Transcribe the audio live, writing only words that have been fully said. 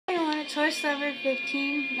it's Horse Lover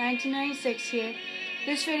 15, 1996 here.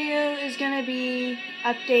 This video is going to be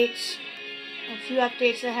updates, a few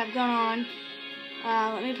updates that have gone on.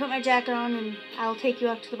 Let me put my jacket on and I'll take you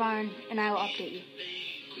up to the barn and I will update you.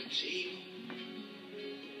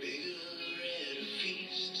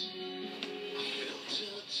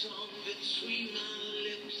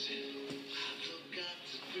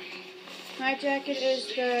 My jacket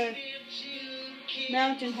is the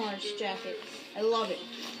Mountain Horse jacket. I love it.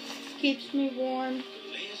 Keeps me warm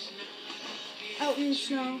out in the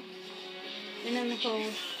snow and in the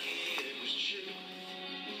cold.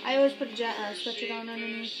 I always put a sweatshirt on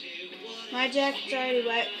underneath. My jacket's already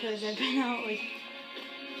wet because I've been out like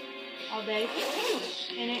all day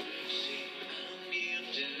in it.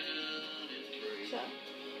 So.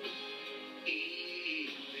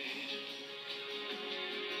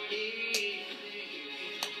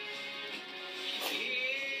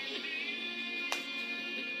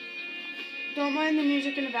 Don't mind the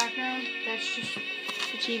music in the background, that's just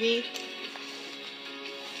the TV.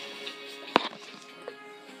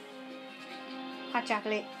 Hot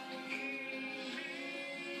chocolate.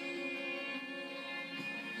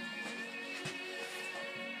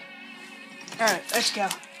 Alright, let's go.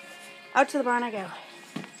 Out to the barn I go.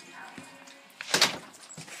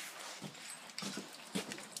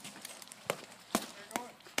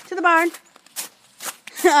 To the barn.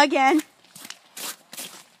 Again.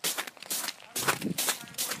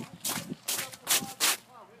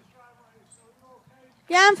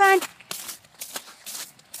 Yeah, I'm fine.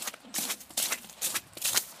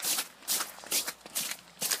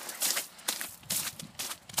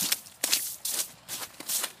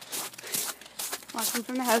 Walking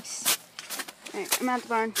from the house. Alright, I'm at the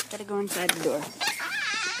barn. Gotta go inside the door.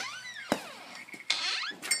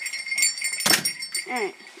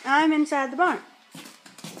 Alright, I'm inside the barn.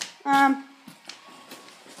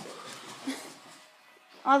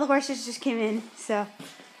 All the horses just came in, so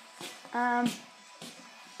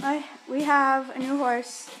we have a new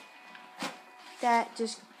horse that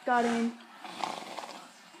just got in.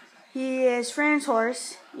 He is Fran's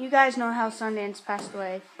horse. You guys know how Sundance passed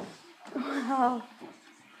away. Well,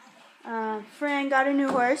 Fran got a new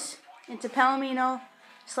horse. It's a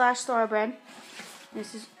Palomino/thoroughbred.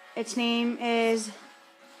 Its name is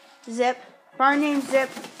Zip. Barn name Zip,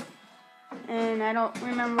 and I don't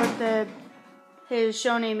remember what his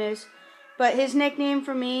show name is, but his nickname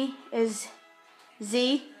for me is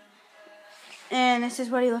Z. And this is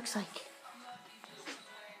what he looks like.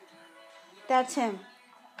 That's him.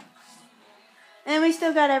 And we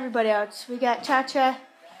still got everybody else. We got Cha-Cha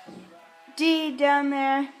D down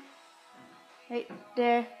there. Right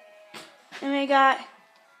there. And we got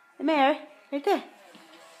the mare right there.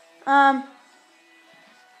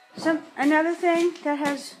 Another thing that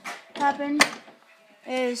has happened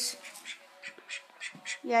is,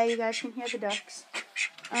 yeah, you guys can hear the ducks.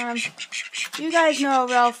 You guys know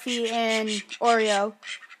Ralphie and Oreo.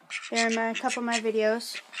 They're in a couple of my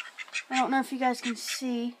videos. I don't know if you guys can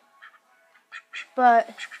see,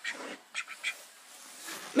 but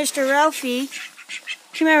Mr. Ralphie,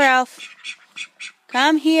 come here, Ralph.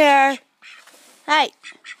 Come here. Hi.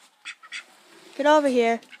 Get over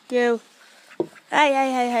here, you.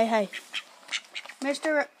 Hi.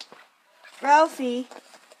 Mr. Ralphie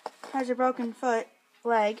has a broken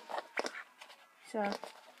leg. So,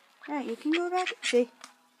 alright, you can go back. See?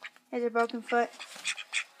 He has a broken foot.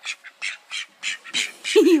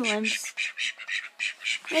 He limps.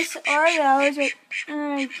 Miss Oreo is right.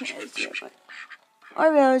 I can't see it, but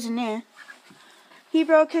Oreo is in there. He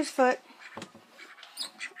broke his foot.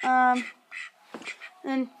 And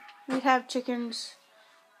we have chickens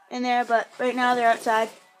in there, but right now they're outside.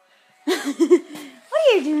 What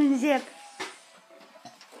are you doing, Zip?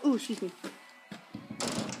 Ooh, excuse me.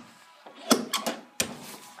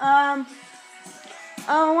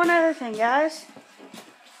 Oh, one other thing, guys.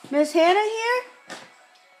 Miss Hannah here.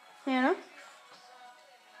 Hannah.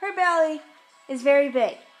 Her belly is very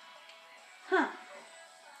big. Huh.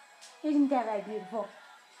 Isn't that right, beautiful?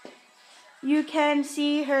 You can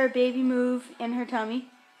see her baby move in her tummy.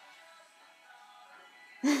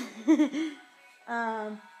 You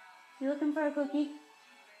looking for a cookie?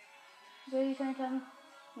 Baby trying to tell me?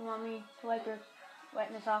 You want me to wipe her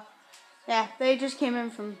wetness off? Yeah, they just came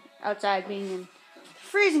in from outside being in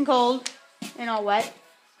freezing cold and all wet.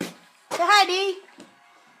 Say hi, D.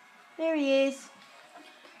 There he is.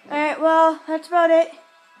 Alright, well, that's about it.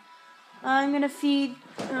 I'm going to feed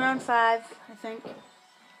around 5, I think.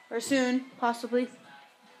 Or soon, possibly.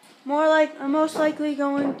 I'm most likely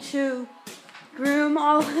going to groom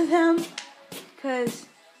all of them, because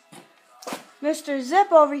Mr.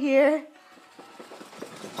 Zip over here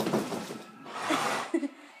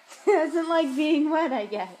doesn't like being wet, I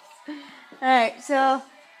guess. Alright, so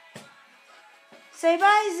say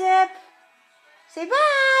bye, Zip. Say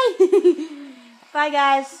bye. Bye,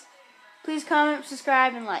 guys. Please comment,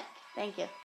 subscribe, and like. Thank you.